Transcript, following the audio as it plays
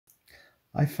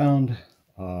I found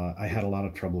I had a lot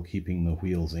of trouble keeping the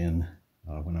wheels in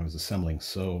when I was assembling,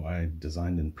 so I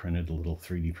designed and printed a little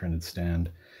 3D printed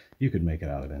stand. You could make it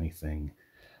out of anything.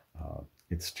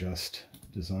 It's just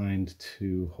designed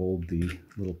to hold the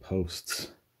little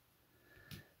posts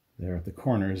there at the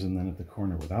corners, and then at the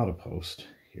corner without a post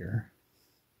here,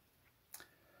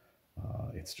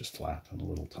 it's just flat and a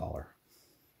little taller.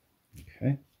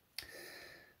 Okay,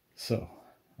 so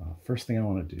first thing I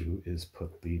want to do is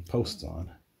put the posts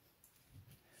on.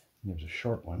 There's a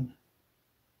short one.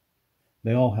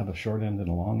 They all have a short end and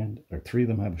a long end, or three of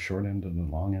them have a short end and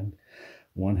a long end.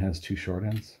 One has two short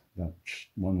ends. That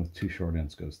one with two short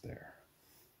ends goes there.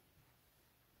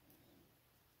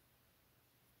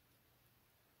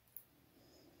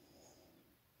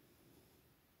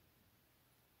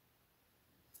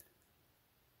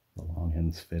 The long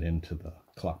ends fit into the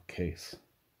clock case.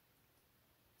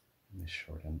 And this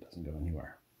short end doesn't go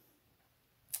anywhere.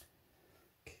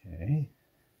 Okay.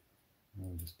 Now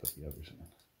we'll just put the others in.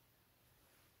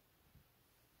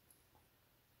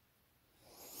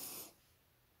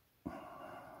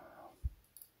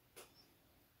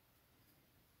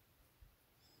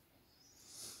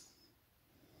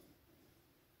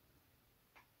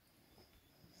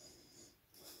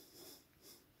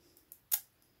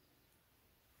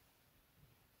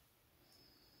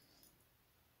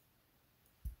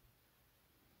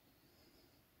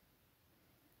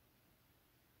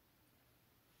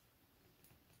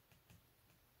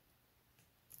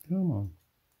 Come on.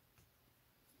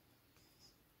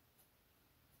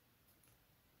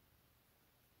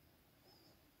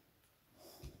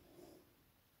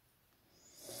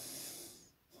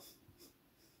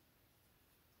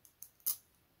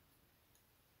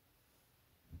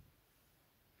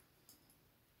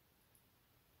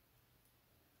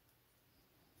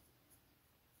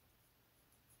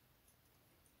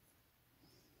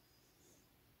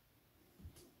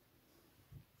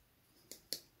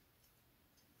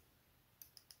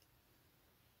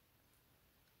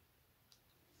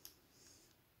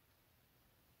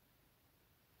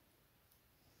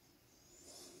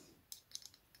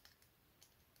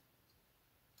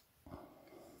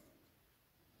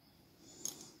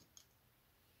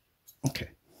 Okay.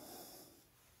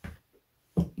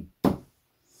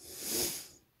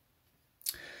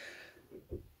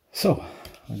 So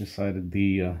I decided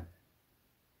the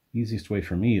easiest way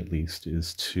for me, at least,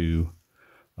 is to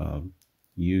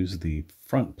use the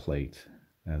front plate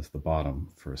as the bottom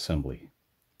for assembly.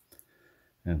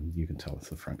 And you can tell it's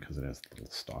the front because it has a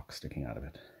little stalk sticking out of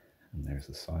it. And there's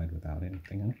the side without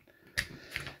anything in it.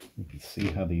 You can see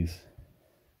how the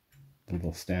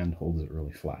little stand holds it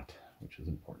really flat, which is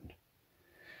important.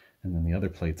 And then the other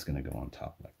plate's going to go on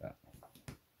top like that.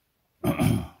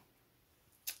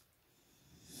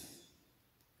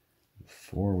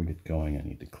 Before we get going, I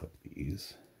need to clip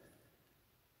these.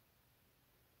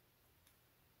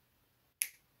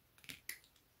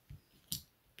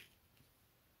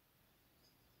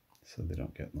 So they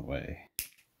don't get in the way.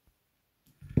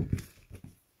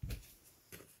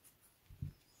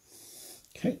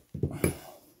 Okay.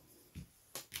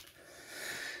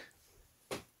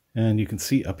 And you can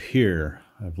see up here,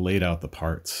 I've laid out the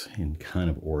parts in kind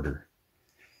of order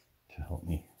to help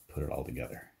me put it all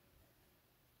together.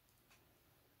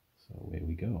 So away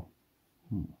we go.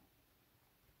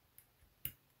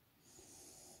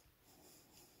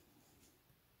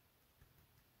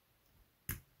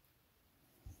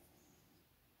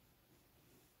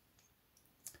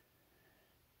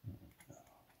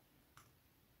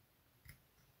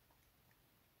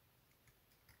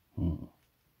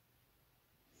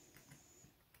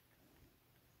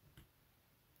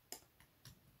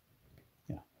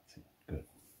 Yeah, that's it. Good.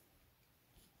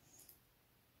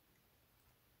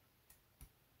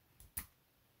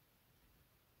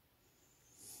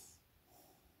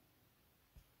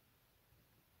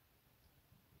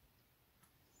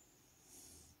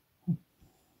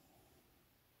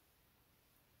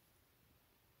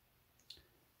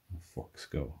 Forks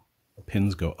go, the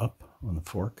pins go up on the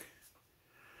fork.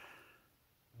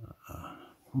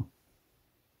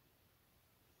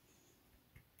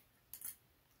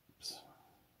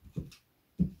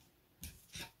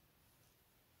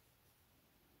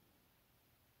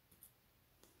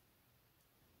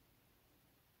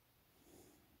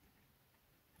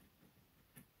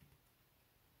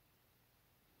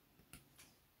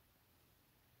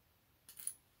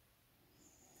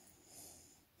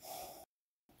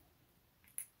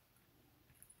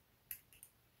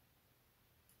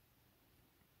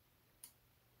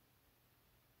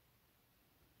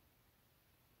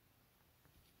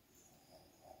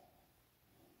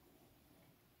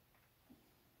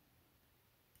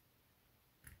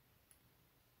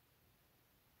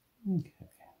 Okay,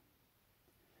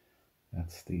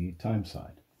 that's the time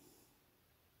side.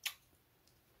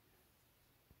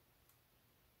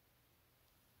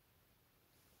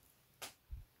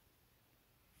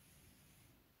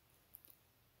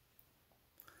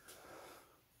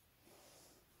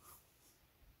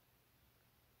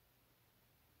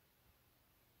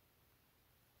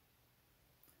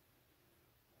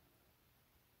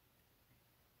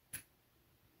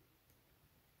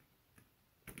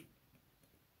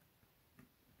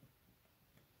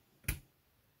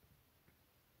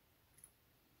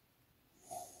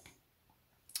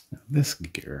 This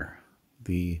gear,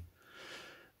 the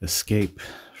escape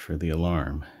for the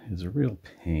alarm, is a real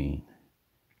pain.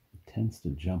 It tends to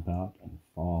jump out and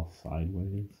fall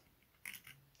sideways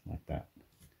like that.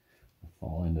 It'll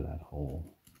fall into that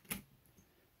hole.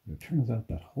 But it turns out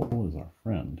that hole is our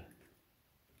friend.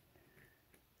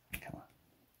 Come on.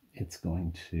 It's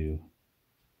going to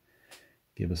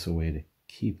give us a way to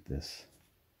keep this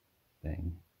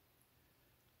thing.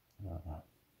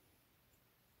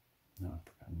 No, I've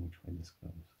forgotten which way this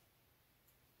goes.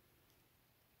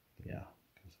 Yeah,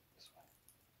 it goes this way.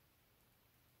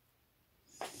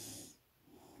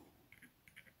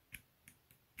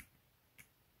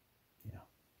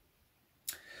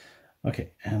 Yeah.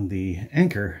 Okay, and the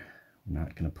anchor we're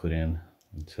not going to put in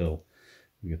until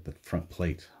we get the front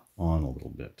plate on a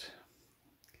little bit.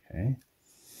 Okay.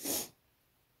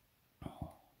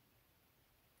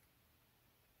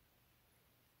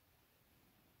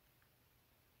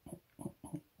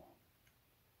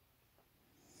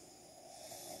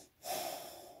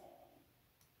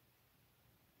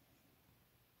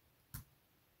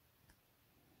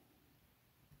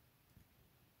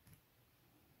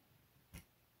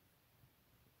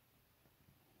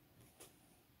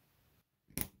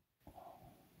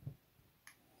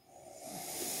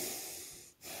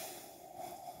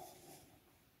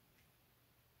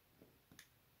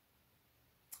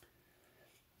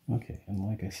 Okay, and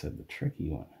like I said, the tricky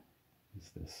one is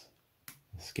this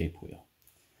escape wheel.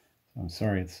 So I'm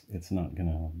sorry it's not going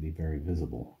to be very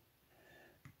visible,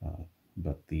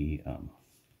 but the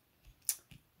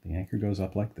anchor goes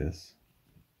up like this.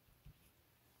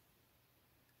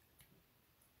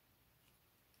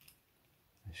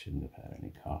 I shouldn't have had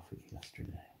any coffee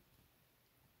yesterday.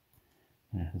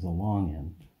 And it has a long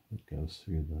end that goes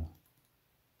through the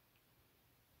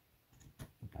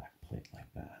back plate like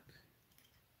that.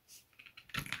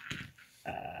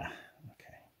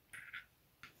 Okay.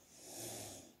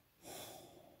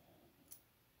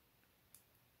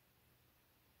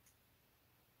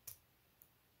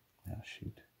 Now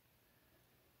shoot.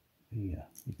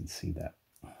 You can see that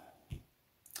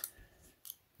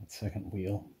second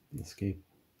wheel, the escape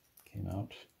came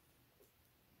out.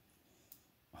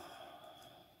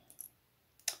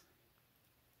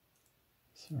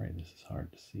 Sorry, this is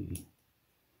hard to see.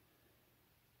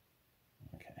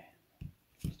 Okay,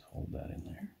 just hold that in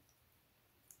there.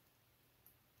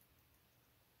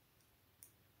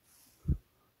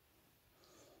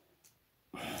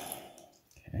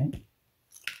 Okay,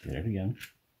 did it again.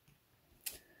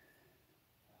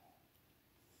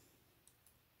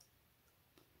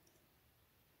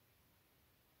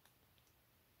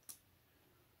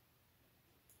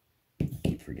 I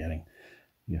keep forgetting.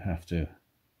 You have to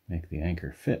make the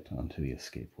anchor fit onto the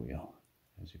escape wheel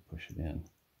as you push it in.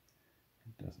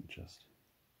 It doesn't just,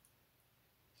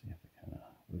 so you have to kind of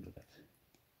wiggle it.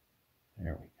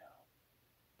 There we go.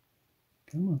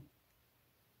 Come on.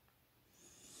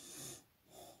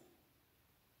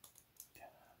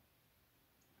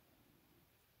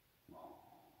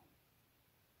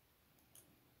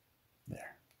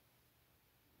 There.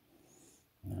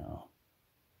 Now,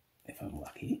 if I'm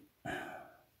lucky, I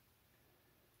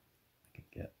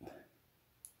could get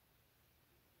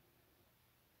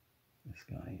this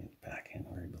guy back in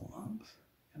where he belongs.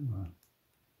 Come on.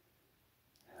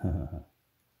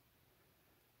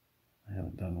 I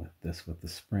haven't done with this with the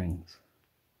springs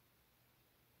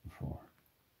before.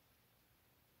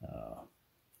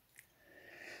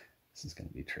 This is going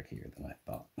to be trickier than I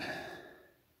thought.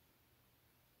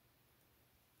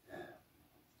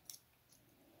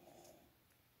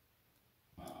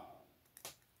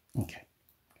 Okay,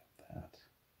 got that.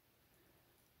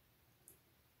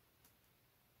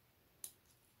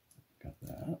 Got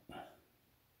that.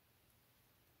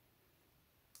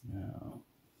 Now,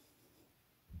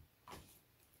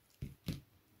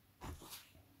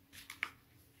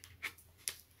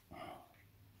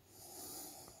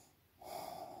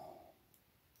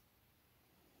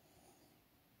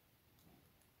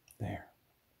 there.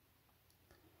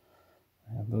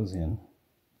 I have those in.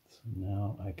 So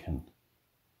now I can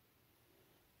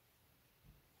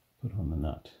put on the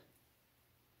nut.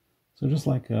 So just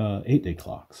like 8-day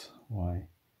clocks, why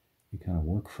you kind of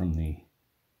work from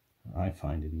I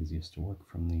find it easiest to work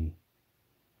from the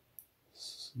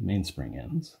mainspring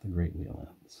ends, the great wheel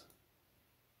ends.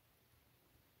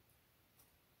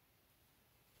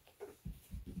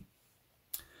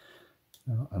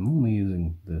 Now, I'm only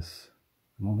using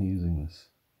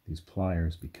these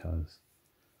pliers because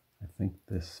I think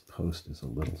this post is a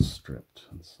little stripped,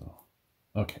 and so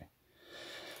okay.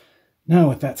 Now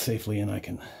with that safely in, I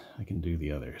can do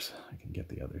the others. I can get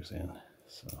the others in.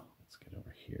 So let's get over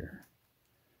here.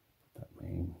 Put that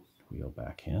main wheel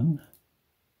back in.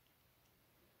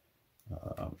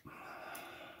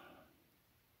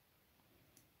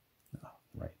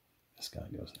 Right, this guy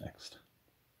goes next.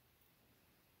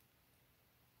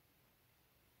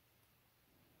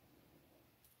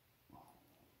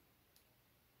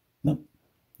 Nope,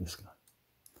 this guy.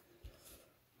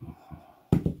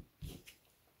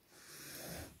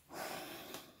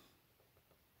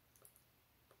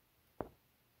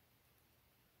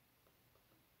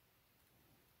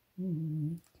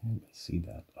 Can't even see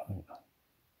that. Oh,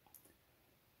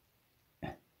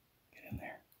 get in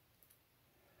there.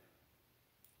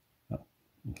 Oh,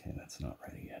 okay, that's not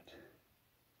ready yet.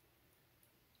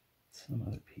 Some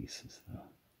other pieces, though.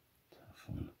 Tough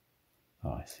one.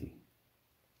 Oh, I see.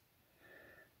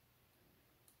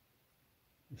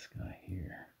 This guy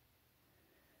here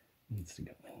needs to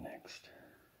go in next.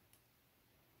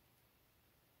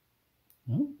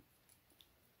 No,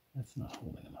 that's not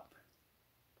holding him up.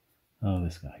 Oh,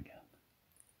 this guy again.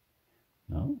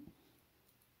 No,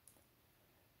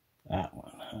 that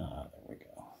one. Ah, there we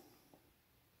go.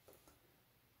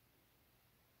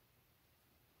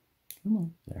 Come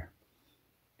on, there.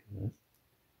 Good.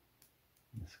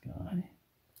 This guy.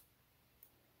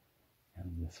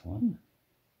 And this one.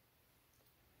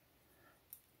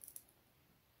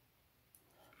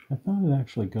 I found it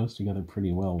actually goes together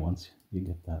pretty well once you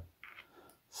get that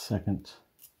second,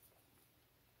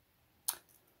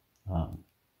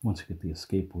 once you get the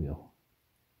escape wheel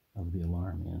of the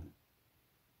alarm in.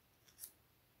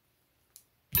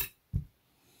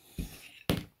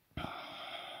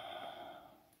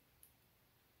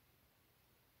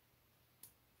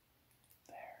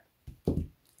 There.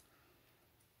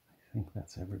 I think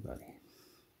that's everybody.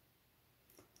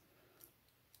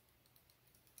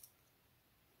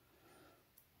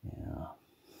 Yeah.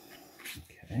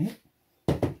 Okay.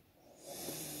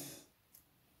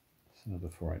 So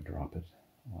before I drop it,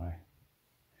 I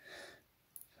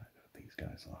put these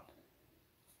guys on.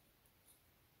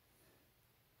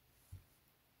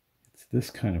 It's this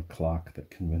kind of clock that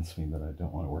convinced me that I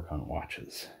don't want to work on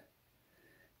watches,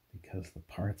 because the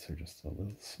parts are just a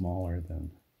little smaller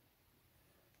than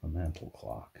a mantle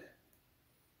clock.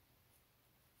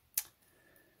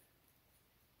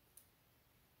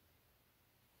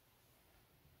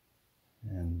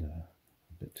 And a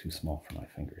bit too small for my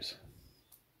fingers.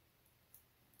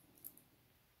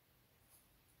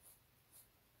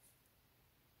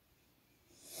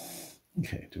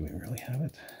 Okay, do we really have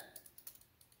it?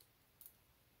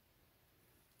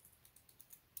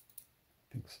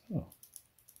 I think so.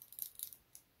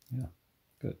 Yeah,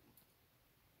 good.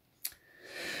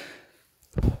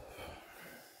 Okay,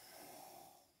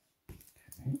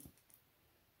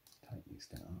 tighten these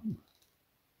down.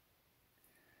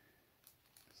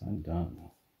 Because I'm done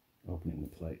opening the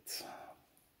plates.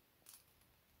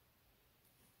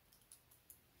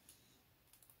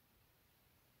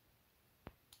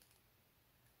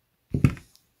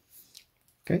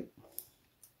 Okay.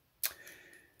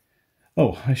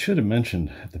 Oh, I should have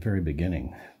mentioned at the very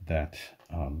beginning that,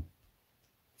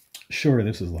 sure,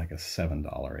 this is like a $7,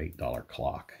 $8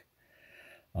 clock,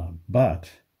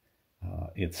 but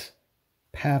it's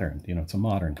patterned. You know, it's a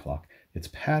modern clock. It's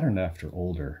patterned after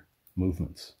older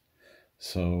movements.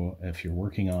 So if you're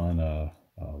working on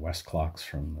West clocks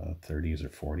from the 30s or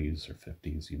 40s or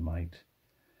 50s, you might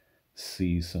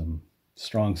see some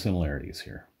strong similarities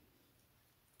here.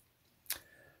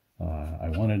 I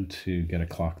wanted to get a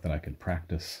clock that I could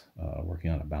practice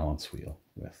working on a balance wheel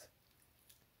with.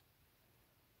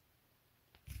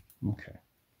 Okay,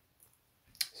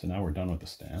 so now we're done with the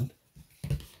stand.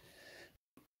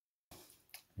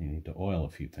 You need to oil a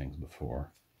few things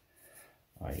before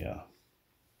I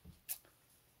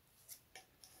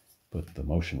put the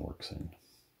motion works in.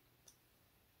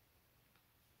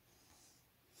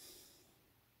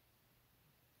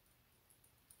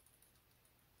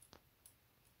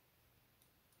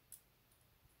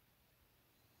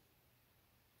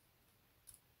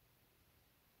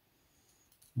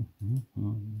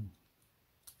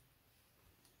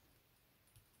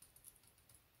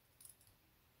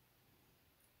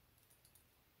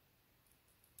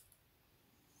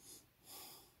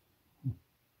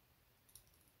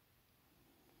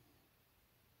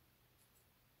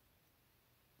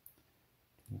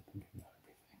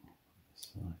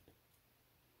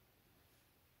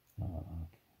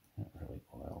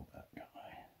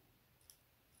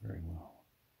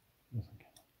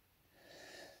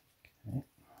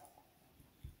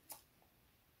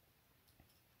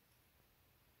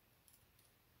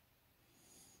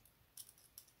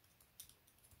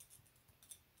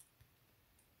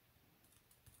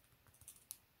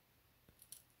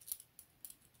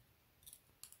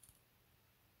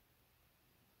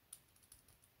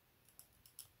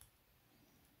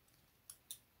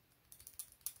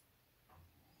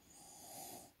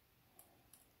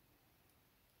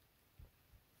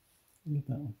 you get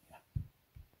that one? Yeah.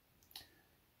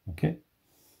 Okay.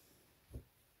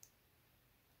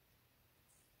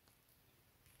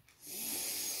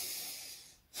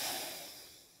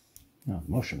 Now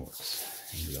motion works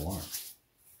in the alarm.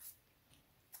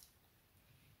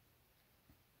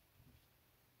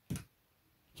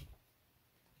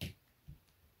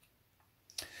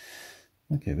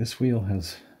 Okay, this wheel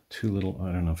has two little,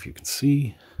 I don't know if you can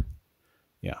see.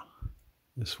 Yeah,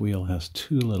 this wheel has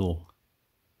two little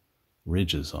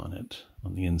ridges on it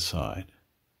on the inside.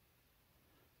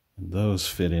 And those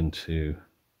fit into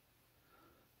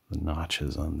the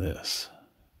notches on this.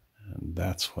 And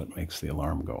that's what makes the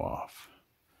alarm go off.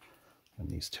 And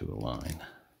these two align.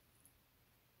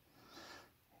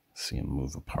 See them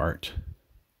move apart,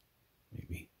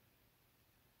 maybe,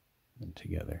 and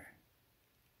together.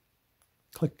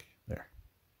 Click, there.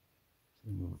 So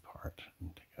they move apart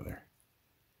and together.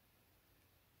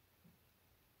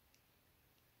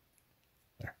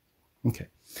 There. Okay.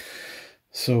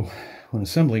 So when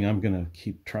assembling, I'm going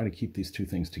to try to keep these two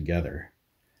things together,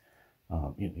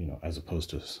 you know, as opposed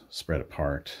to spread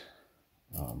apart,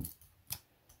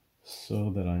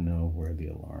 so that I know where the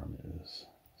alarm is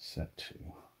set to.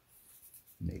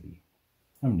 Maybe.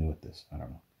 I'm new at this. I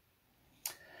don't know.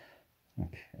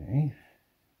 Okay.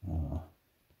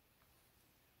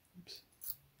 Oops.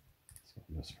 Let's go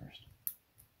with this first.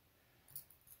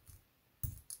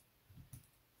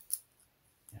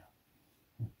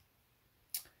 Yeah.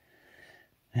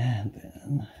 And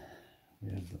then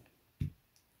we have the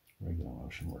regular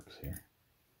motion works here.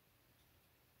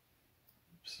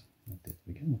 Oops. That did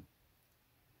begin.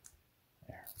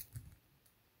 There.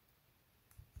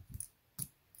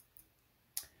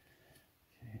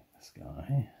 Okay, this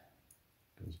guy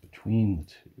goes between the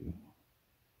two.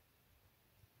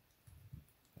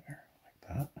 There, like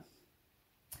that.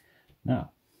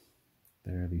 Now,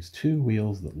 there are these two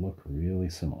wheels that look really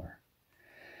similar,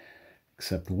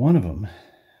 except one of them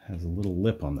has a little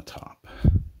lip on the top.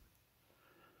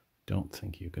 Don't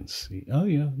think you can see. Oh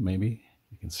yeah, maybe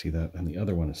you can see that. And the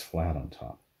other one is flat on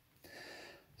top.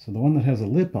 So the one that has a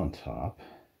lip on top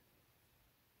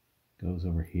goes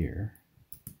over here,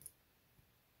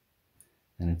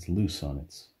 and it's loose on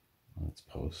its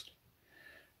post.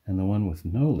 And the one with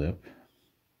no lip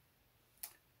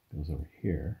goes over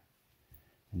here,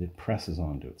 and it presses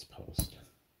onto its post.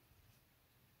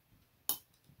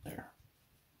 There.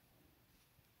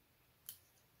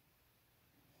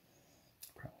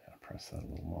 Probably ought to press that a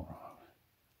little more on.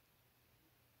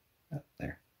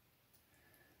 There.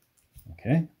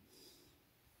 Okay.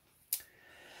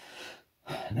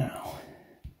 Now,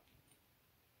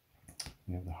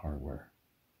 we have the hardware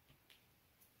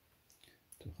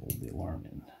to hold the alarm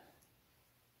in.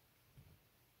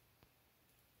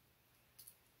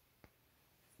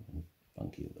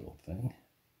 Funky little thing.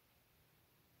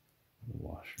 The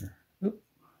washer. Oop.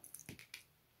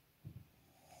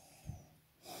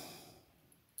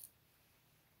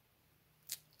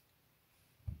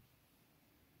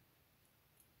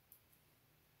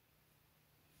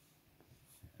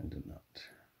 And a nut.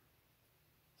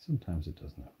 Sometimes it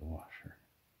doesn't have the washer.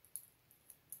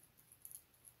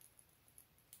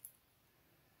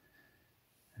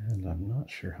 And I'm not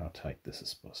sure how tight this is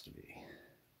supposed to be.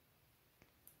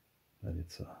 But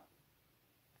it's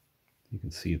you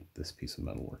can see this piece of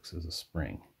metal works as a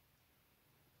spring.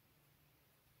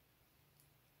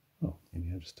 Oh,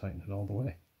 maybe I just tighten it all the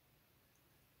way.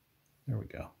 There we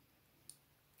go.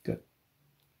 Good.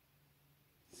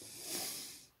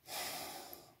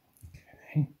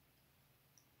 Okay.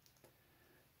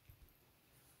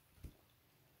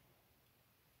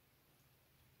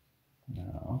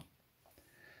 Now,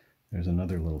 there's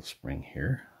another little spring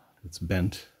here. It's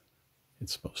bent.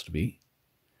 It's supposed to be.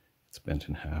 It's bent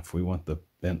in half. We want the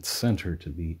bent center to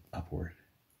be upward.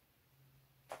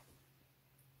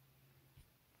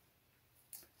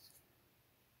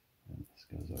 And this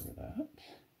goes over that.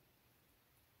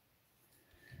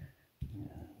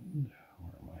 And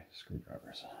where are my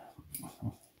screwdrivers?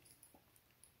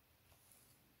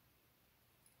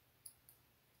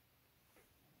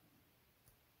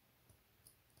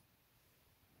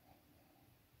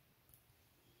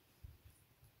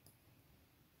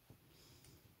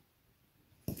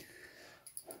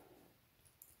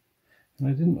 And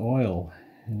I didn't oil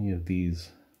any of these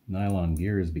nylon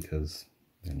gears because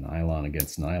they're nylon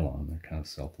against nylon. They're kind of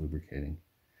self-lubricating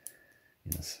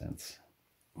in a sense.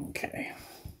 Okay.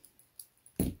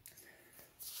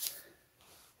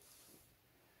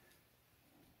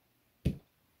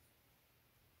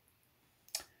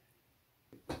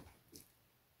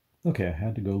 Okay, I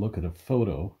had to go look at a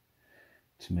photo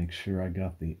to make sure I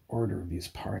got the order of these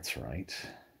parts right.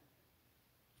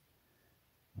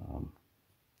 Um,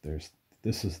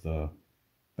 this is the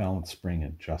balance spring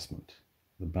adjustment,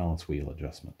 the balance wheel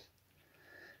adjustment.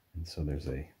 And so there's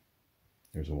a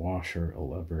washer, a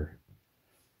lever,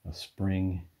 a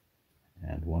spring,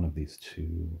 and one of these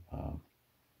two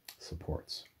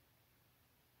supports.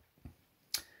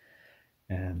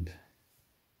 And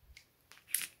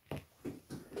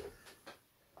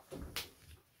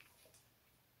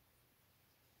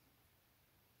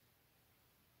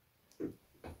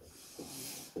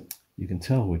you can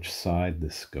tell which side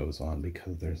this goes on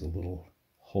because there's a little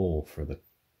hole for the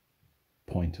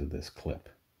point of this clip.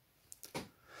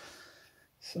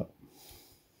 So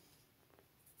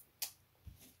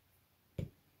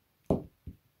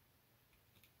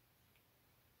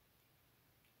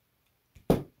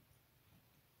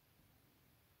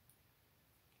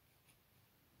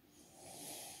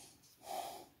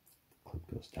clip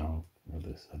goes down, or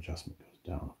this adjustment goes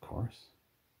down, of course.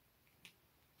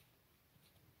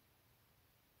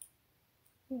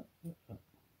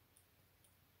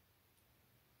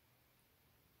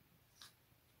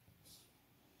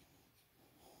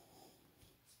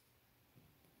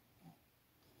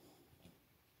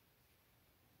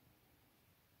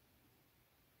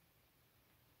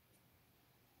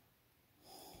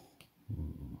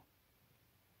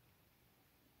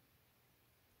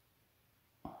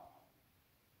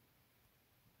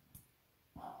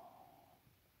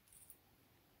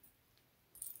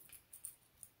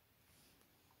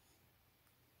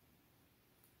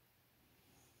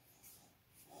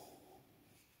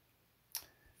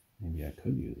 Maybe I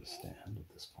could use a stand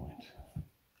at this point.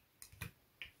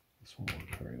 This won't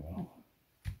work very well.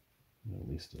 But at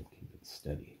least it'll keep it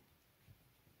steady.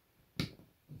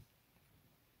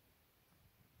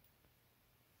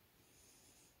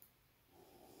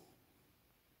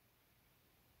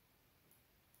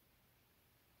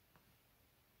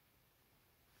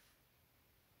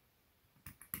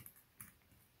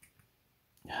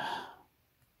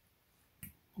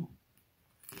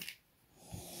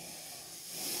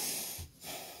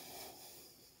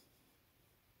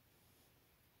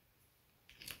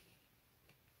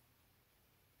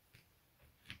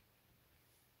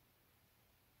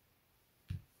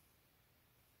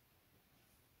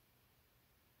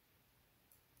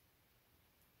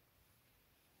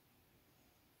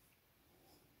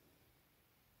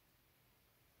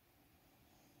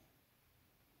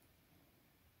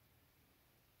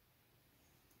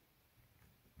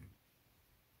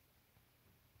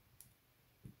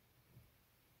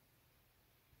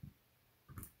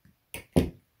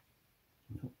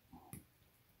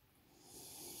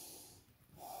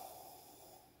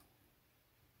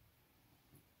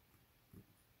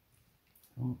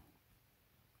 Oh.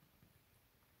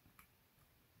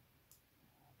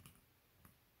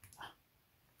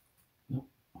 Nope.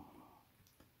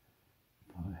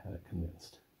 Thought I had it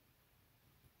convinced.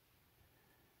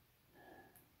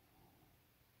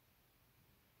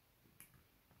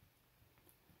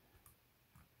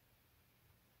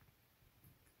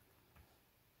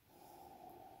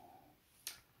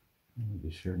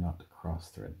 Be sure not to cross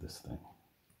thread this thing.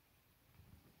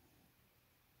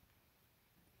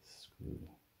 Screw.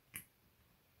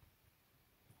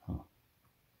 Huh.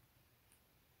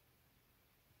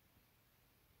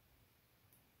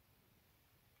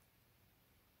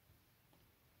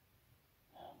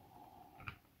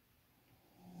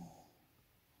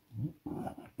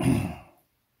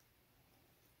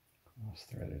 Cross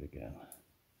thread it again.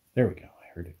 There we go. I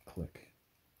heard it click.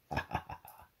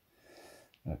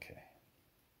 Okay.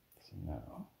 So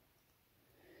now,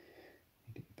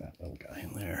 need to get that little guy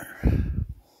in there.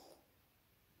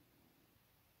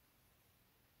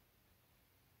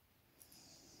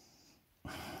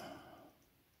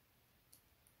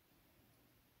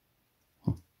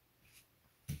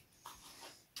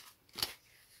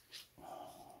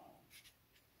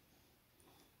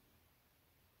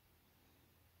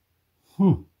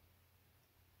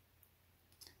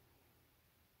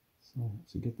 So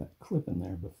to get that clip in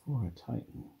there before I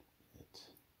tighten it.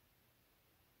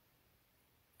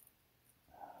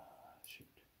 Shoot.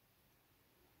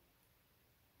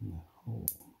 In that hole.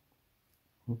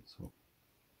 Oops.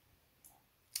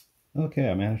 Okay,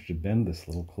 I managed to bend this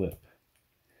little clip,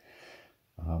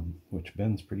 which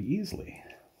bends pretty easily,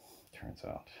 turns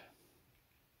out.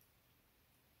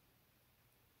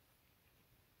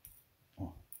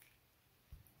 Oh.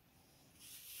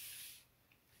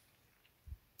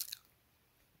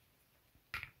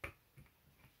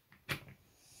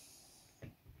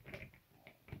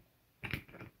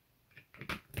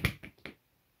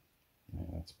 Yeah,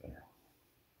 that's better.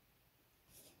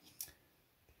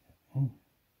 Okay.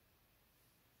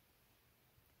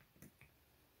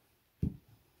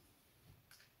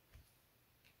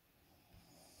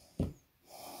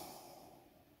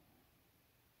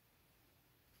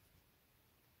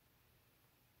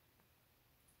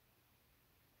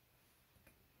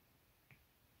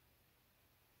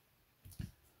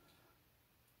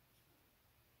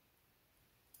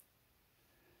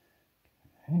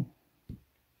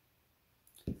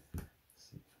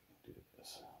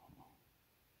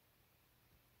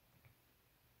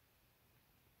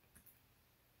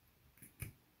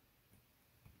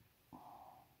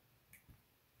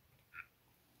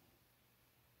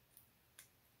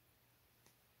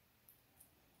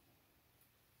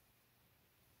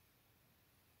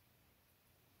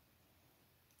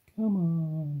 Come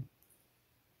on.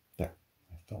 There,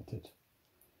 I felt it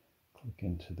click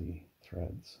into the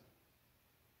threads.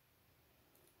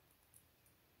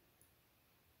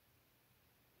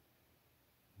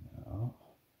 Now,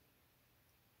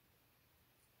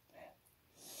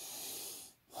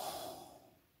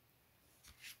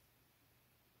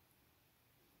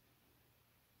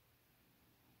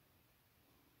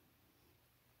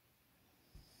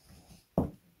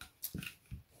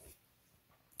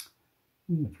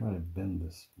 I'm going to try to bend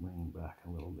this ring back a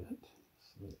little bit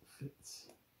so that it fits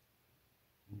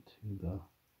into the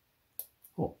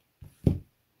hole.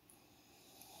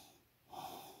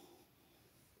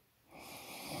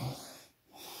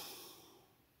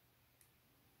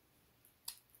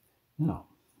 Now,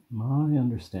 my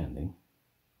understanding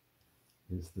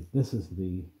is that this is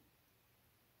the,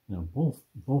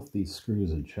 both these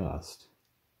screws adjust.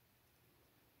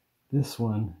 This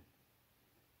one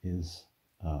is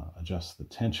adjusts the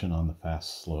tension on the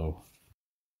fast slow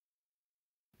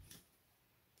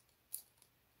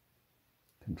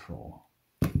control.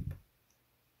 I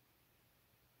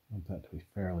want that to be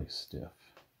fairly stiff.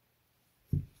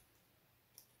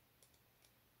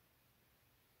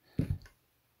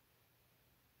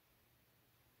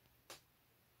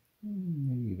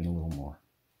 Maybe even a little more.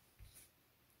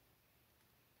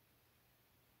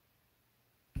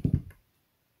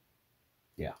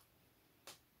 Yeah.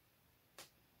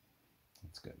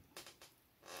 That's good.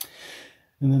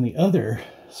 And then the other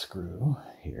screw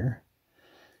here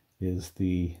is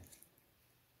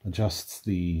adjusts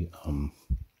the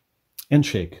end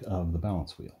shake of the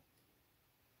balance wheel.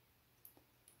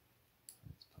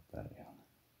 Let's put that in.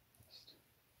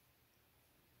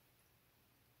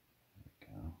 There we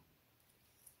go.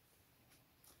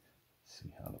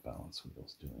 See how the balance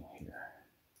wheel's doing here.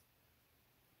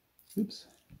 Oops.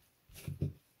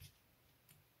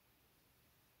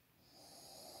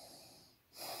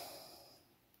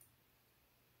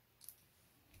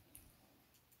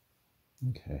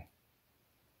 Okay.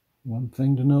 One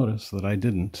thing to notice that I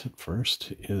didn't at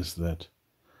first is that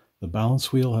the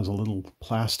balance wheel has a little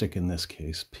plastic, in this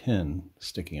case, pin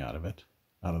sticking out of it,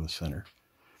 out of the center.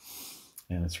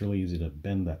 And it's really easy to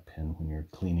bend that pin when you're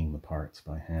cleaning the parts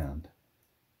by hand.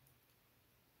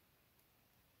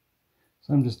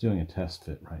 So I'm just doing a test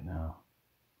fit right now.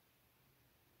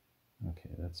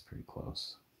 Okay, that's pretty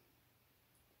close.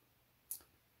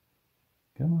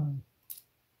 Come on.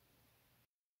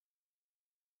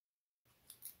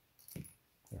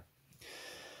 There.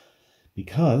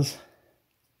 Because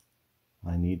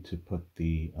I need to put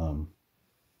the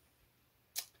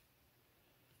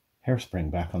hairspring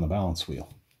back on the balance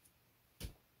wheel.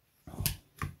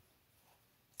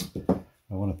 I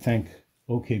want to thank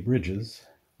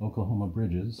Oklahoma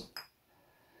Bridges,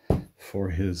 for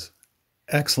his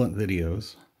excellent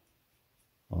videos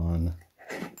on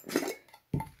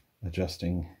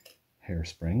adjusting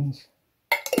hairsprings.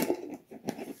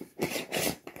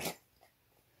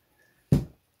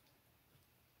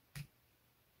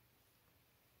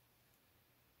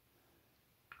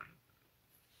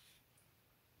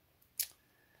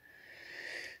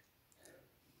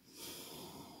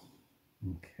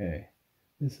 Okay,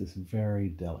 this is very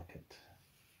delicate.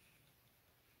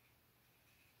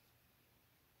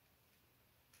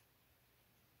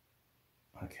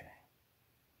 Okay.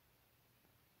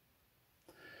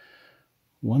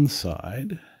 One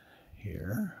side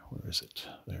here, where is it?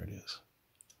 There it is.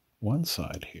 One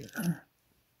side here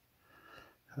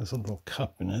has a little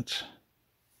cup in it.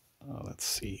 Oh, let's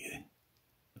see.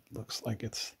 It looks like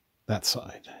it's that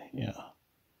side. Yeah.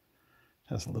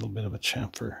 Has a little bit of a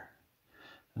chamfer.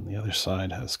 And the other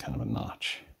side has kind of a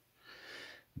notch.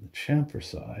 The chamfer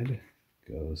side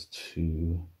goes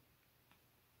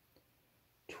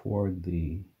toward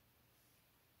the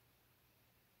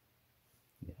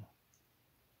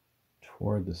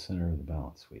center of the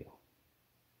balance wheel.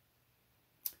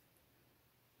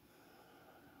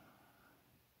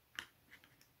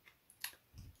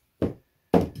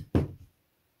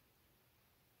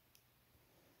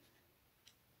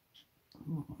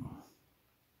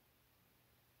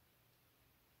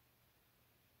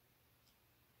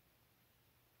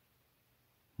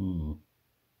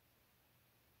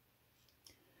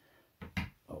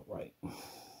 Oh, right. I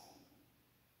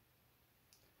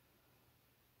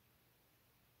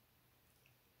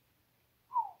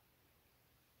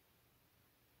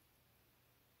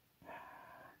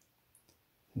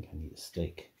think I need a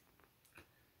stake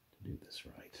to do this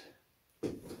right.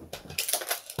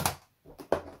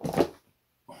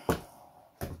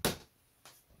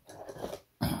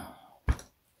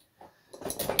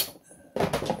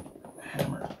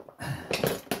 Hammer.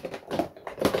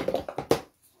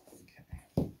 Okay.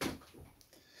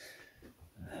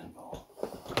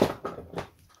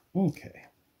 Okay.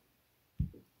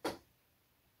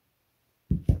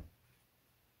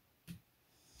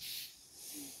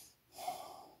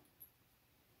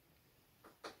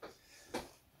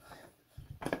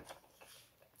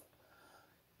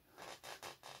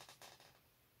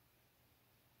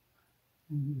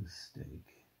 And the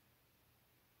stake.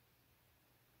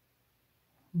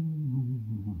 Is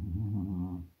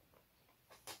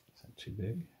that too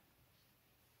big?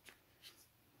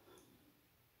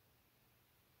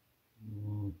 A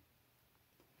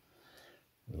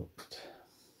little bit.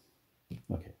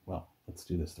 Okay, well, let's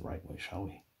do this the right way, shall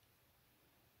we?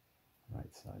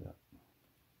 Right side up.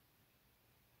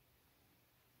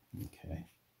 Okay.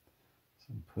 So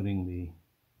I'm putting the,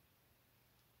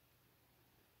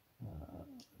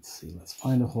 let's see, let's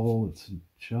find a hole that's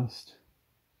just,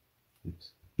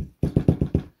 oops,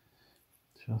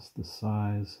 just the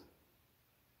size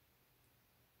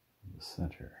of the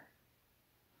center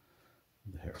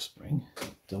of the hairspring.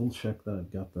 Double check that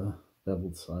I've got the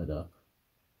beveled side up.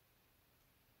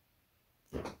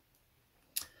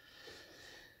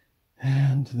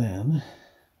 And then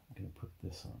I'm going to put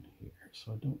this on here,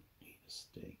 so I don't need a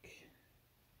stake.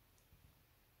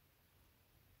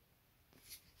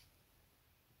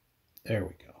 There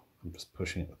we go. I'm just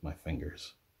pushing it with my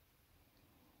fingers.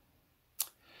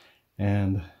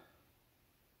 And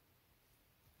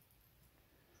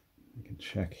we can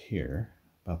check here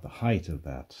about the height of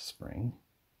that spring.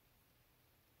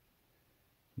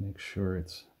 Make sure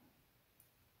it's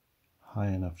high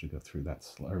enough to go through that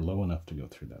slot, or low enough to go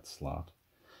through that slot.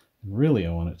 And really,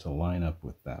 I want it to line up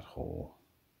with that hole.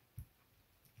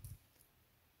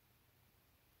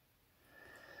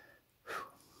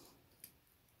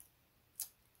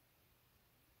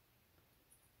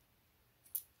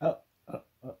 Oh,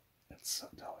 it's so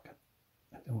delicate.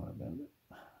 I don't want to bend it.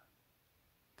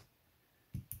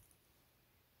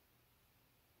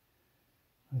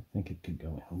 I think it could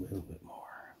go in a little bit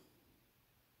more.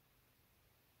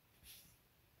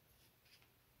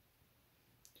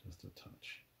 Just a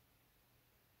touch.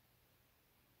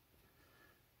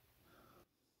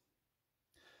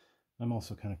 I'm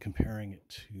also kind of comparing it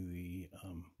to the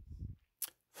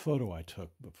photo I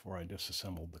took before I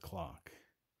disassembled the clock.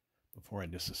 Before I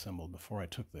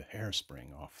took the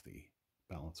hairspring off the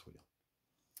balance wheel.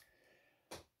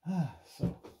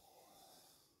 So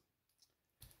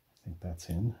I think that's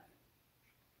in.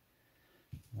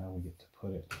 Now we get to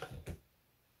put it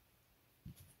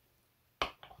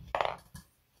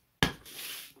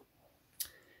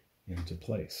into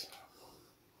place.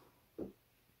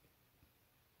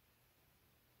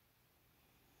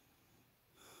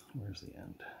 Where's the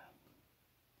end?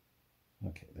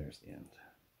 Okay, there's the end.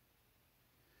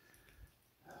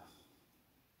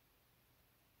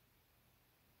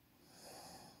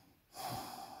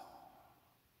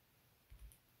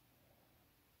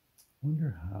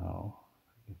 Wonder how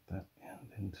I get that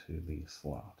end into the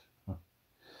slot. Huh.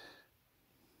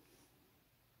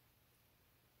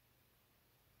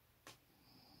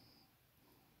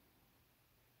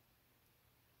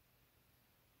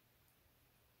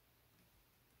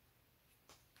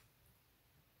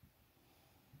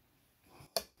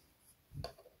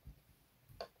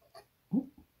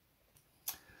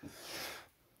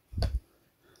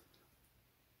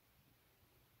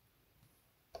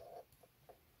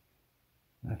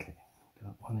 Okay,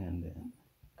 got one end in.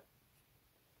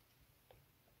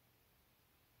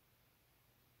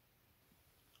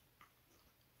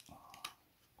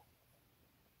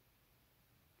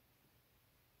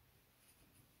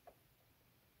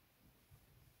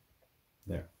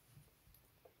 There.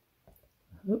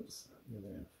 Oops, the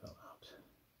other end fell out.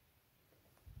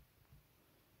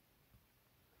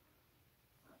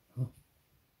 Oh.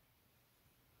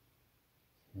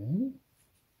 Okay.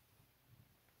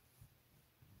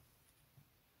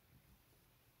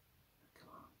 Come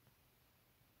on.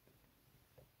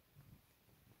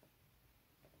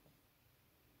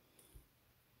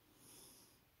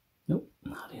 Nope,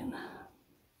 not in.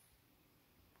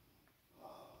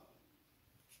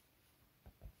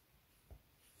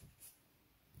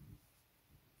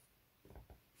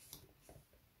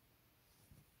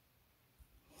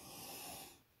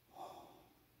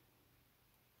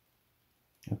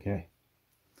 Okay,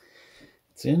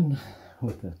 it's in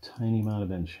with a tiny amount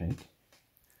of end shake.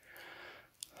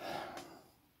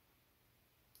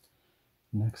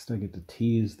 Next I get to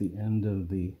tease the end of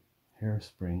the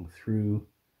hairspring through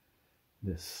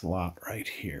this slot right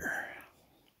here.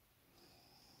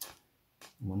 I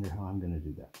wonder how I'm going to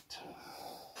do that.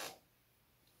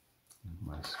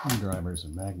 My screwdrivers are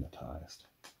magnetized.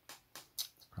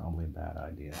 It's probably a bad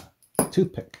idea.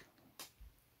 Toothpick.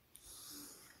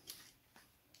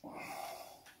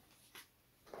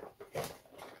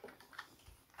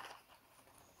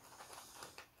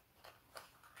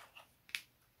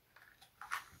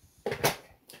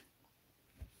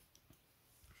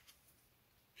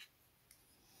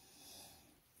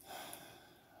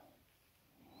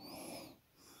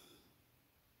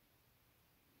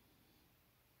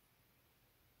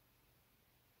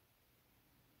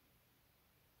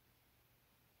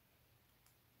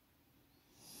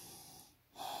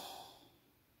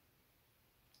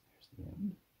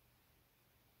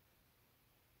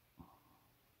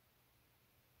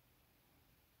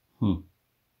 Man.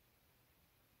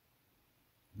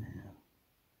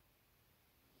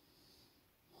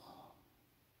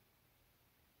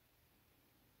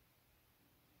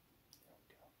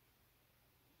 Okay.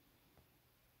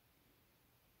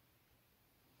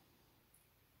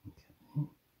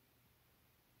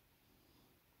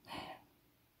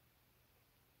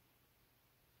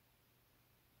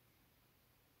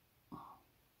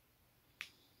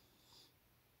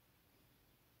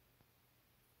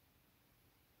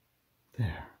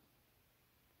 There,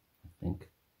 I think.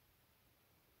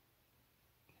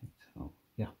 Okay, so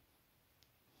yeah,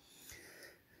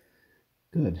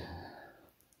 good.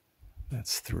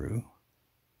 That's through.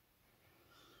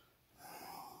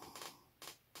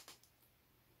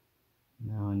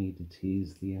 Now I need to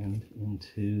tease the end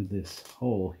into this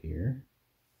hole here.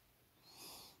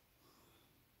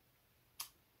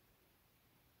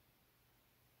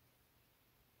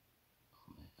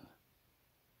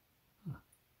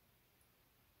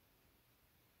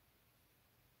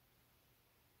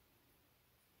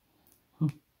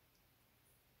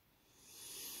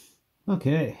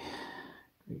 Okay,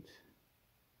 great.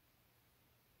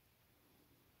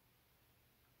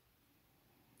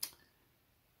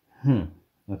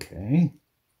 Okay.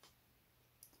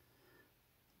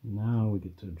 Now we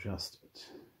get to adjust it.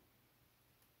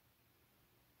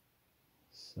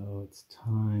 So it's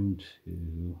time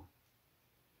to,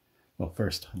 well,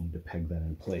 first I need to peg that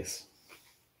in place.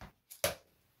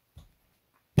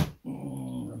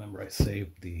 Remember I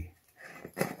saved the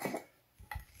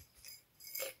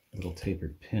little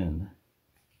tapered pin.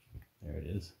 There it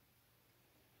is.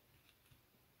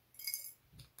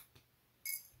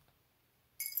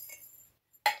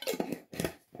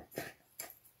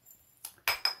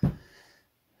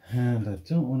 And I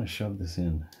don't want to shove this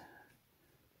in.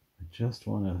 I just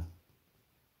want to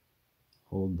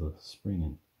hold the spring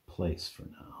in place for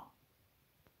now.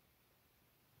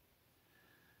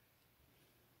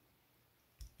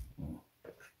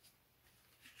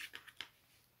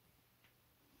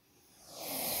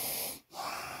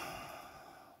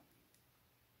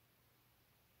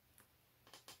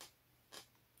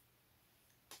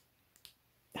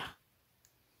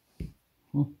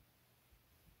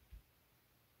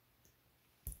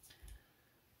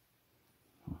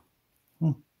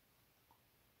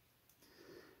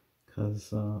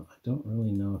 Because I don't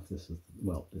really know if this is,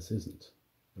 well, this isn't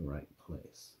the right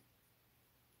place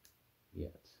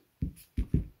yet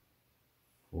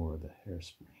for the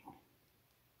hairspring.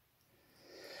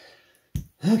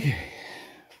 Okay.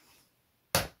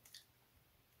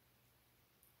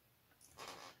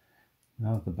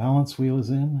 Now that the balance wheel is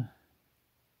in,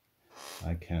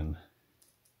 I can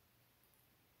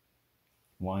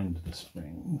wind the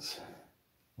springs.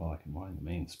 Well, I can wind the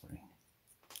mainspring.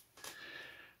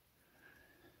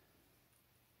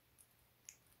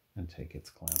 And take its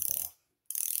clamp off.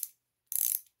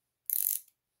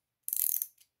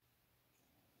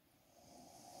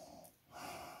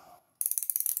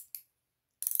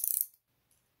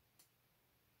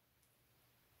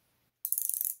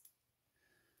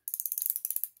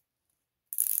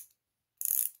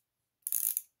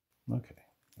 Okay,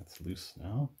 that's loose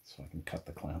now, so I can cut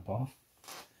the clamp off.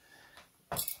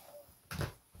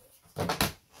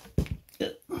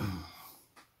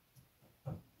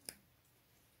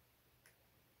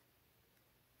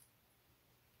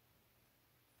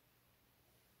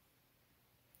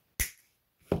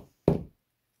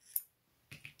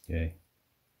 Okay.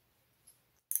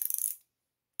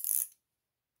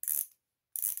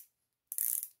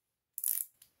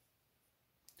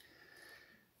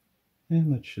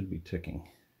 And that should be ticking.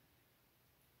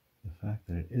 The fact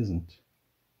that it isn't,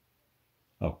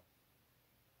 oh,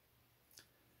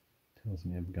 tells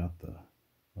me I've got the,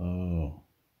 oh,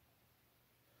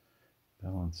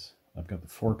 balance. I've got the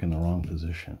fork in the wrong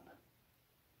position.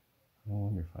 I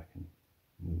wonder if I can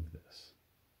move this.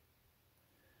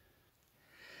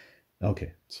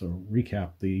 Okay, so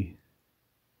recap, the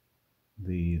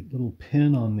little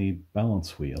pin on the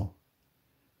balance wheel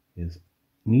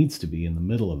needs to be in the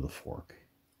middle of the fork,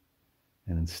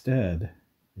 and instead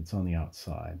it's on the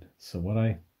outside. So what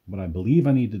I believe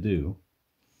I need to do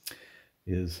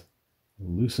is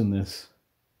loosen this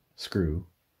screw,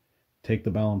 take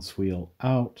the balance wheel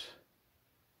out,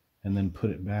 and then put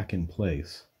it back in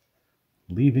place,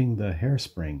 leaving the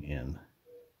hairspring in.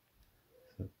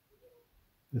 So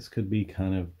this could be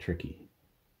kind of tricky.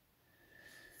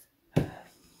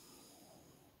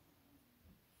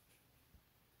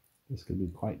 This could be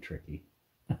quite tricky.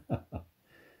 I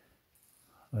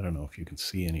don't know if you can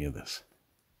see any of this.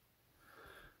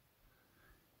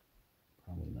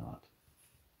 Probably not.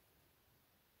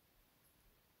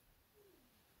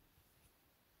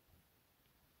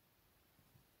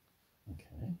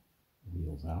 Okay,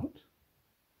 wheels out.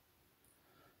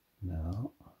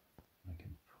 Now I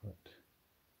can put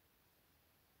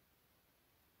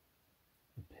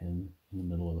the pin in the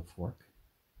middle of the fork.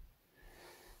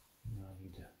 Now I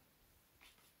need to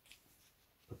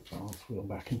put the balance wheel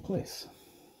back in place.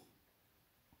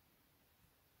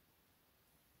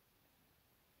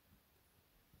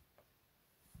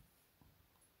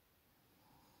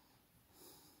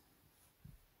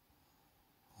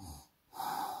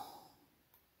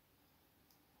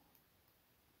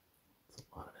 It's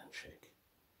a lot of end shake.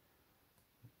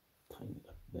 Tighten it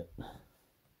up a bit.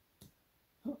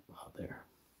 Oh, there.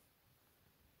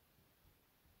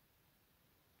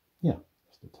 Yeah,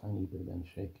 just a tiny bit of end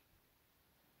shake.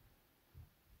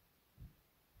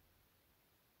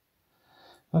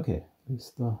 Okay, at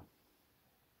least there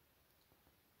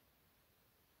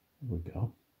we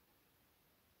go.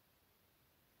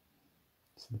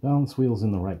 So the balance wheel's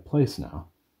in the right place now.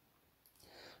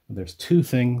 But there's two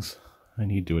things I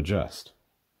need to adjust.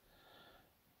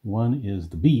 One is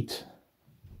the beat.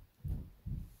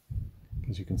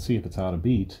 As you can see, if it's out of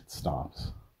beat, it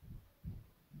stops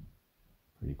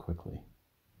pretty quickly.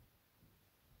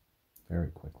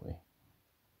 Very quickly.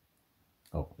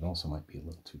 Oh, it also might be a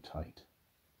little too tight.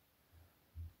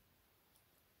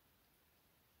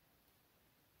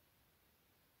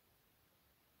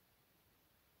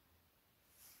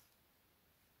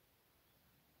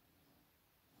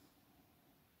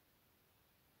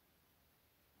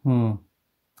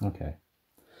 Okay.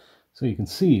 So you can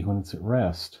see when it's at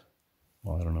rest,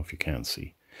 well, I don't know if you can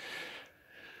see.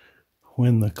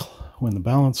 When the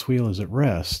balance wheel is at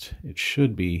rest, it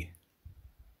should be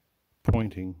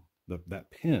pointing,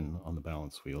 that pin on the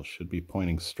balance wheel should be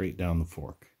pointing straight down the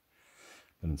fork.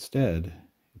 But instead,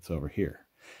 it's over here.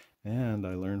 And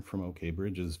I learned from OK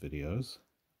Bridges videos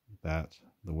that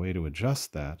the way to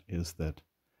adjust that is that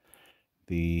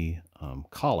the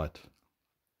collet,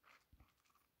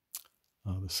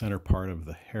 the center part of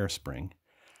the hairspring,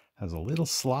 has a little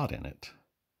slot in it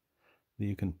that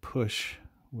you can push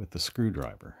with the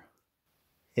screwdriver.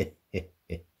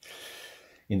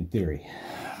 In theory.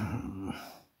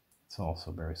 It's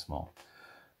also very small.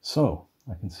 So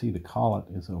I can see the collet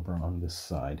is over on this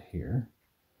side here.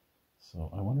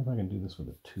 So I wonder if I can do this with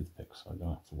a toothpick so I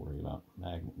don't have to worry about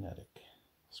magnetic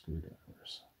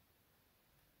screwdrivers.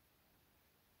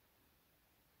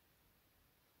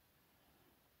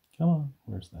 Come on,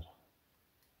 where's that?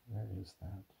 Where is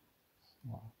that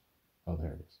slot? Oh,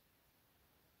 there it is.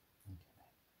 Okay.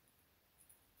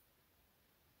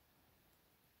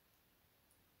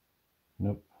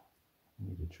 Nope, I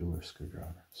need a jeweler's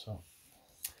screwdriver. So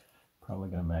probably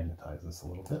going to magnetize this a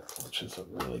little bit, which is a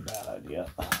really bad idea.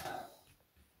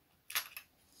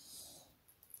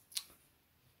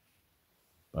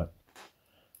 But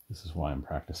this is why I'm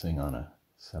practicing on a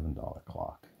 $7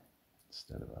 clock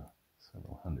instead of a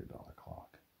several $100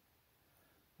 clock.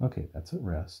 Okay, that's at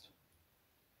rest.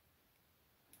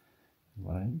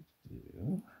 What I need to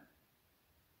do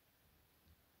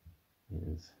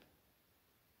is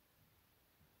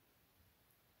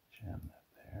jam that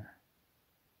there.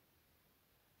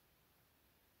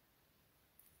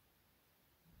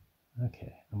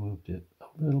 Okay, I moved it a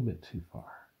little bit too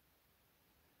far.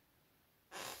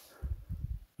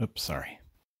 Oops, sorry.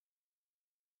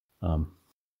 There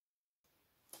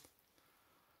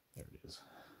it is.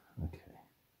 Okay.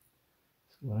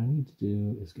 So what I need to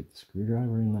do is get the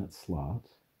screwdriver in that slot,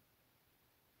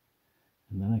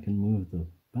 and then I can move the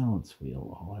balance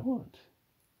wheel all I want.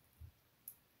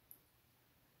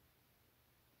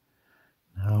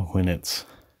 Now when it's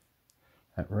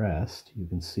at rest, you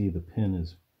can see the pin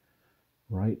is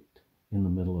right in the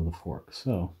middle of the fork.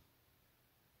 So,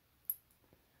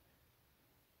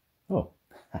 oh,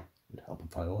 it would help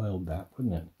if I oiled that,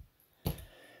 wouldn't it?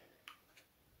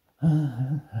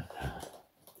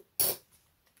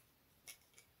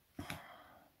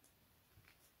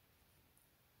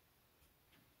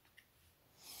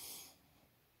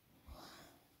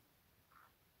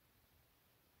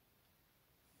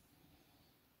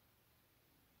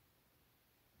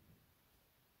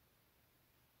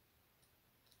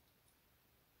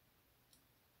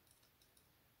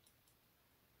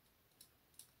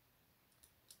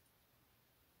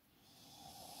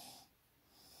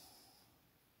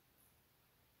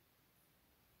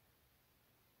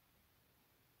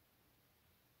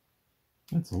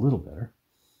 That's a little better.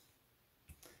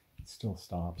 It still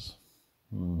stops.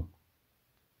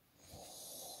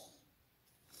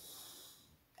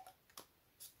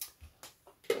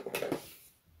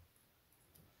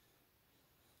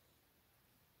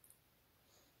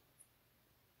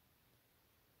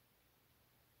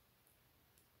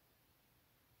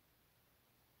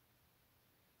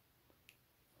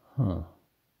 Huh.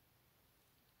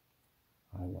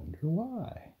 I wonder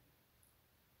why.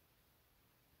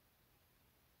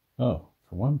 Oh,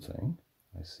 for one thing,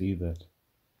 I see that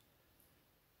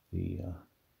the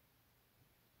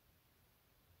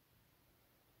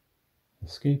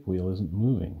escape wheel isn't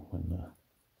moving when the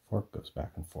fork goes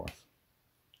back and forth.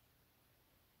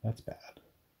 That's bad.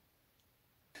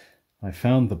 I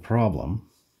found the problem,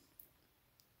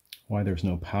 why there's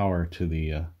no power to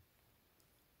the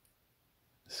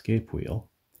escape wheel,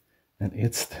 and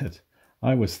it's that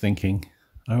I was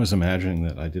imagining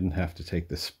that I didn't have to take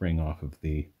the spring off of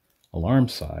the alarm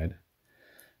side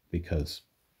because,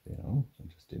 I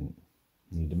just didn't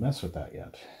need to mess with that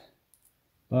yet.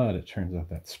 But it turns out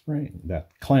that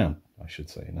clamp, I should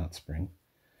say, not spring,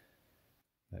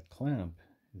 that clamp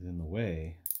is in the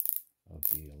way of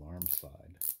the alarm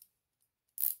side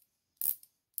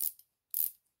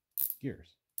gears.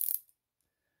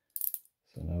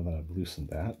 So now that I've loosened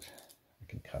that, I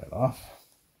can cut it off.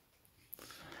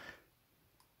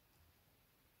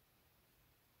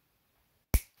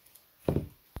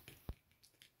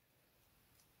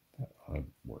 That ought to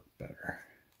work better.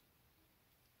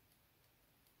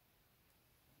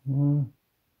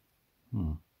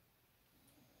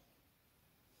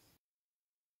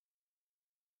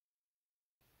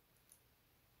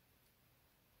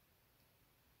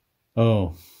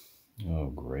 Oh,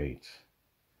 great.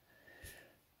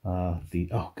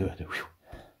 Good.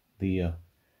 The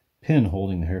pin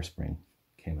holding the hairspring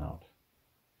came out.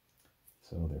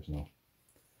 So there's no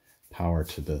power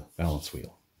to the balance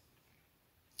wheel.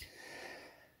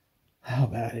 How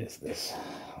bad is this?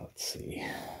 Let's see.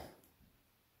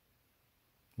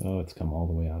 Oh, it's come all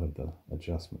the way out of the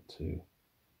adjustment too.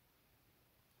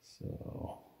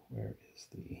 So where is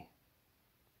the...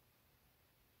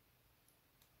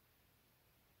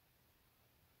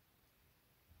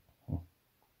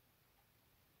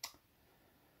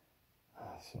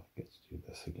 So I get to do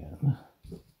this again.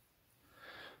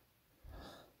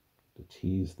 To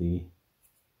tease the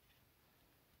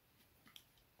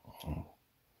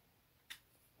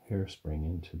hairspring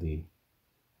into the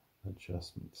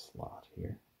adjustment slot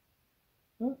here.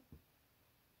 Oh.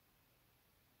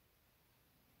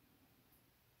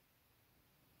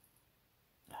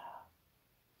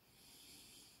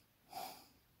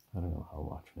 I don't know how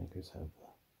watchmakers have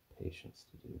the patience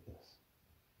to do this.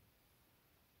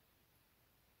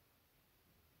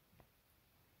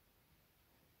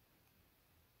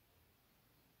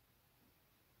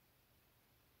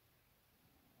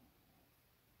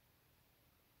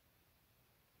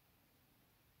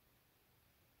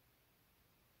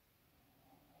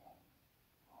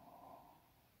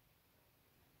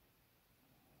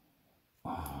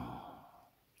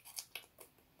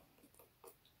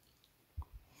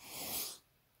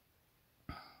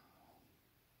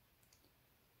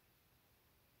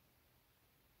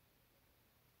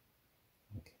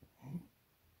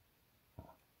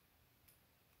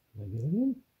 Did I get it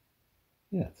in?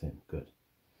 Yeah, it's in. Good.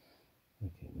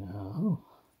 Okay, now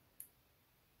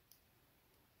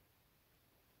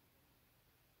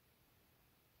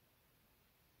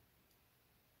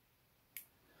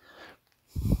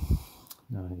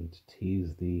I need to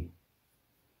tease the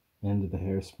end of the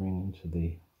hairspring into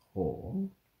the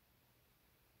hole.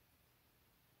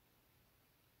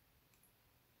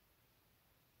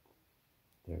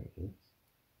 There it is.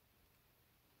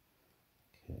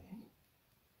 Okay.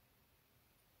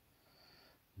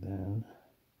 Then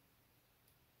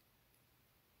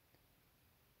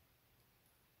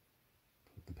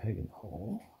put the peg in the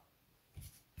hole.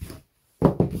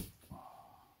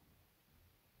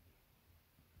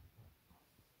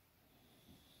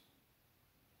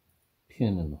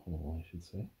 Pin in the hole, I should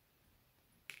say.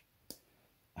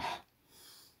 A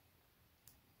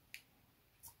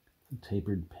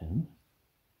tapered pin.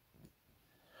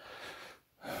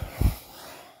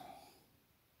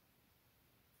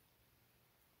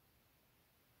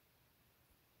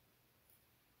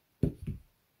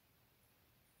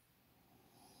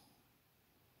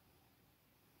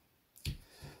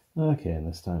 Okay, and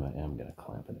this time I am going to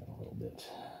clamp it in a little bit.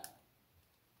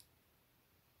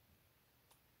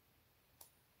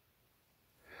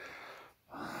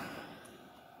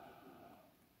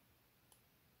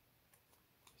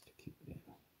 Just to keep it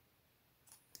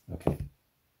in. Okay.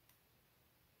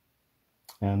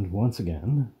 And once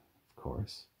again, of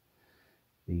course,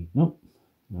 nope.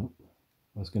 I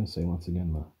was going to say once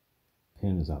again the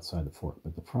pin is outside the fork,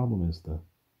 but the problem is the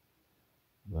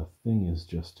thing is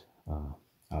just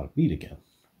out of beat again,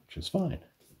 which is fine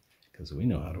because we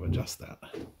know how to adjust that.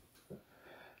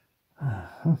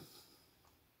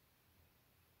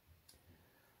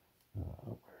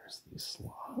 Where's the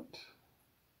slot?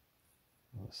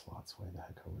 slot's way the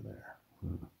heck over there.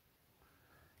 Hmm.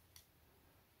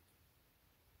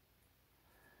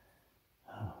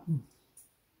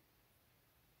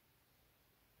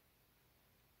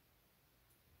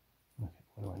 Okay,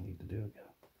 what do I need to do again?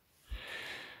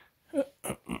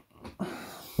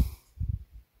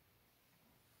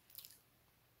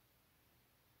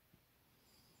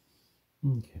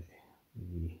 Okay,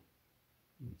 he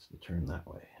needs to turn that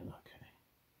way. Okay,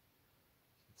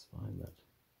 let's find that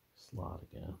slot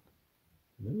again.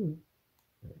 Ooh,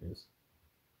 there it is.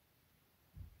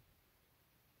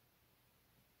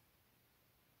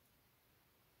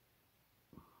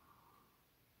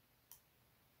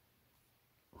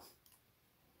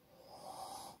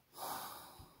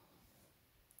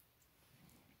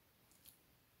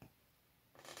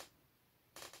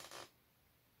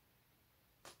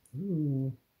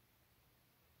 Ooh.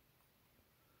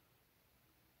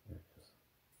 There it is.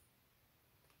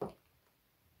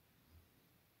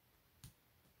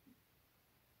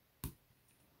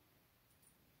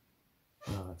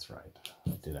 Oh, that's right. I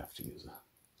did have to use a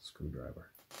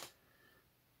screwdriver.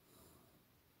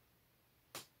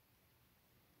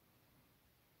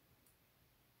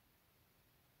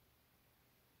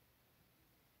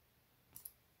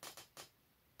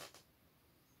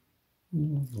 A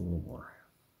little more.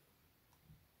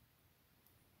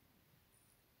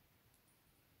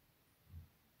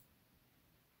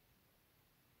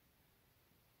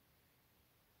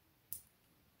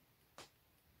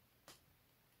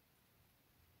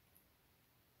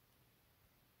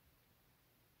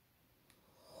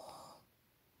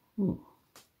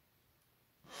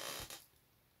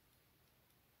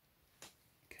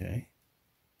 Okay.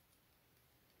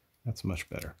 That's much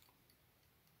better.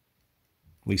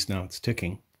 At least now it's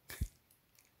ticking.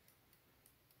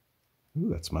 Ooh,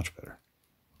 that's much better.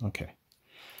 Okay.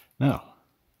 Now,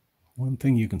 one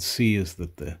thing you can see is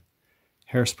that the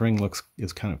hairspring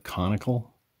is kind of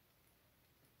conical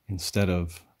instead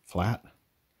of flat.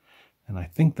 And I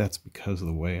think that's because of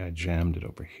the way I jammed it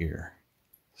over here.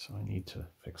 So I need to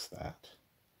fix that.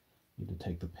 Need to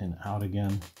take the pin out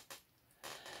again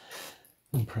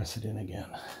and press it in again,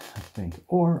 I think.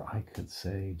 Or I could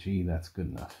say, gee, that's good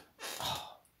enough.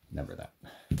 Oh, never that.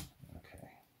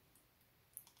 Okay.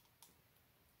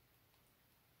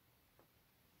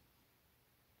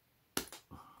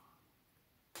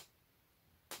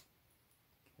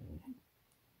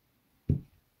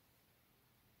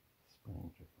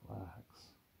 Spring to relax.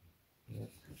 Yep.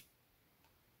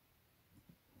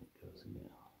 It goes again.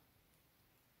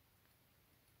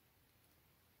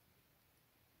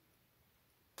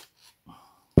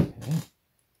 Okay.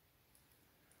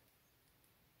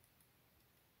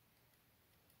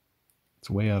 It's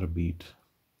way out of beat.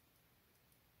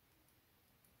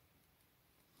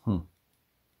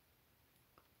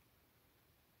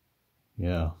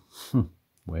 Yeah,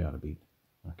 way out of beat.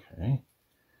 Okay.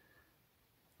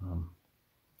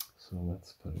 So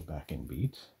let's put it back in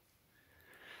beat.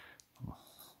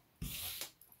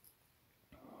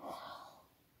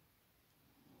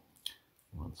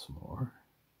 Once more.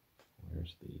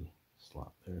 Where's the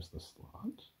slot? There's the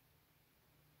slot.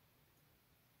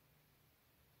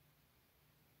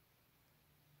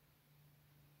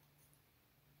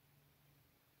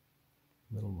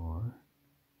 A little more.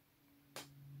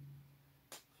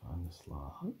 Find the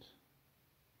slot.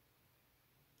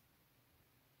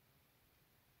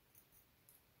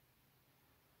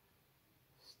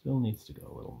 Still needs to go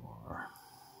a little more.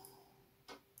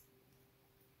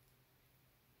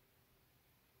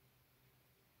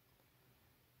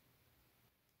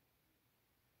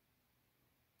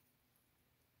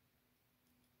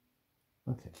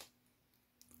 Okay.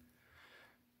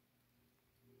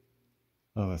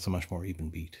 Oh, that's a much more even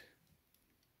beat.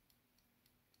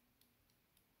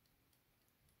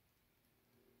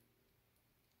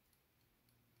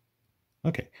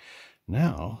 Okay,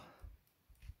 now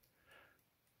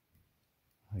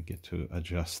I get to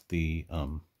adjust the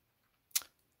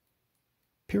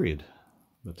period,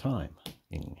 the time.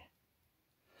 And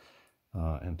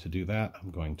to do that,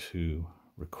 I'm going to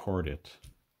record it.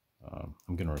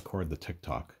 I'm going to record the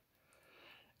tick-tock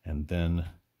and then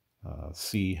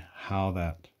see how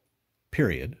that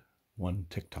period, one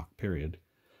tick-tock period,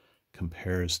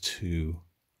 compares to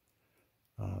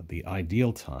the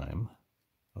ideal time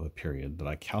of a period that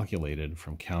I calculated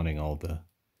from counting all the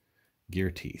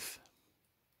gear teeth.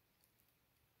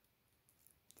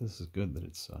 This is good that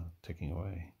it's ticking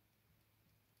away.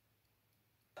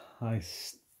 I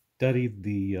studied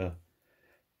the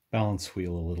balance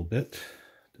wheel a little bit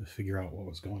to figure out what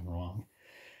was going wrong.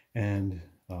 And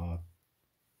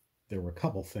there were a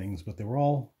couple things, but they were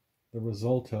all the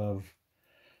result of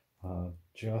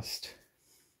just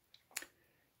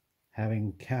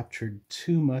having captured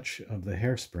too much of the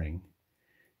hairspring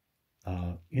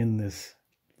in this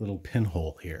little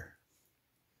pinhole here.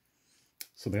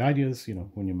 So the idea is,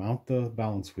 when you mount the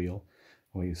balance wheel,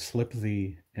 well, you slip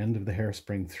the end of the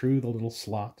hairspring through the little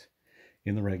slot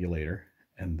in the regulator,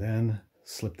 and then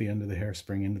slip the end of the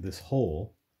hairspring into this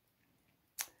hole,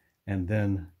 and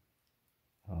then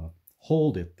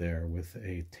hold it there with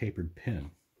a tapered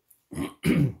pin.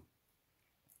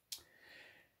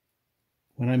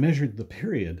 When I measured the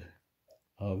period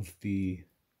of the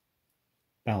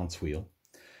balance wheel,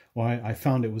 well, I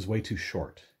found it was way too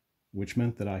short, which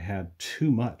meant that I had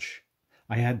too much.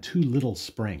 I had too little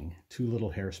spring, too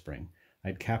little hairspring.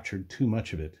 I'd captured too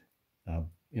much of it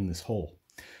in this hole.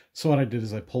 So what I did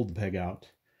is I pulled the peg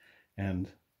out and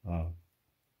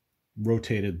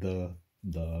rotated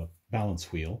the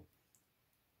balance wheel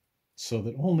so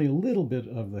that only a little bit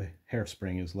of the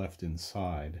hairspring is left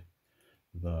inside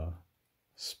the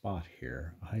spot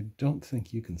here. I don't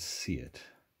think you can see it.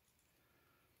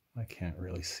 I can't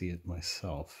really see it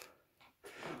myself.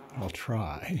 I'll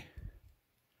try.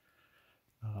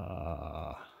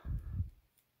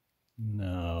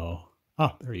 No.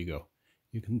 Ah, there you go.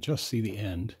 You can just see the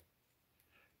end.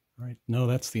 Right? No,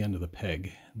 that's the end of the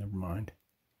peg. Never mind.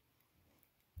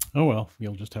 Oh well,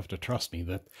 you'll just have to trust me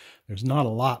that there's not a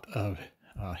lot of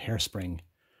hairspring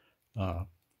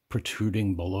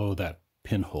protruding below that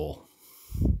pinhole.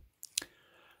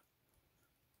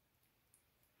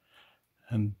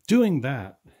 And doing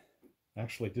that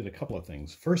actually did a couple of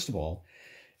things. First of all,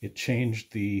 it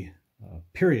changed the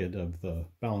period of the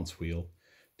balance wheel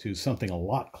to something a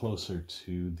lot closer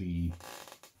to the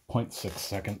 0.6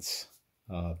 seconds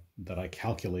that I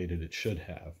calculated it should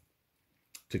have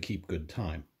to keep good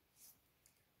time.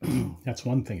 That's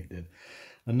one thing it did.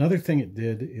 Another thing it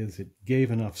did is it gave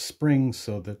enough spring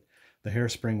so that the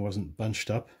hairspring wasn't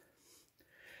bunched up.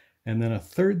 And then a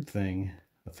third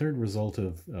result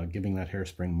of giving that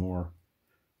hairspring more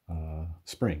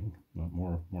spring,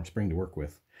 more spring to work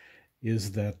with,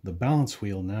 is that the balance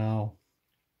wheel now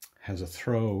has a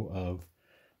throw of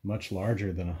much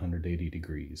larger than 180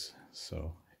 degrees.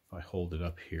 So if I hold it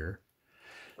up here,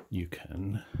 you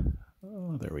can,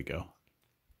 oh, there we go.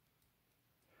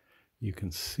 You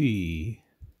can see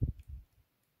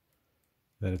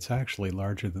that it's actually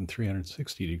larger than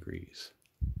 360 degrees.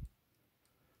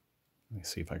 Let me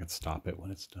see if I can stop it when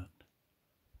it's done.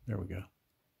 There we go. You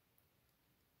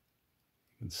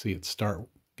can see it start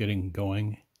getting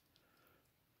going.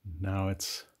 Now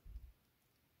it's,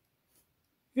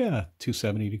 yeah,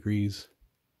 270 degrees.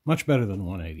 Much better than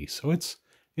 180. So it's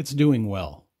doing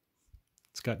well.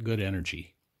 It's got good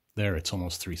energy. There, it's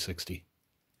almost 360.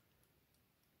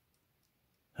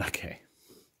 Okay.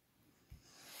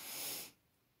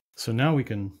 So now we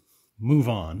can move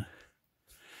on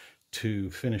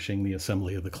to finishing the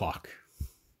assembly of the clock.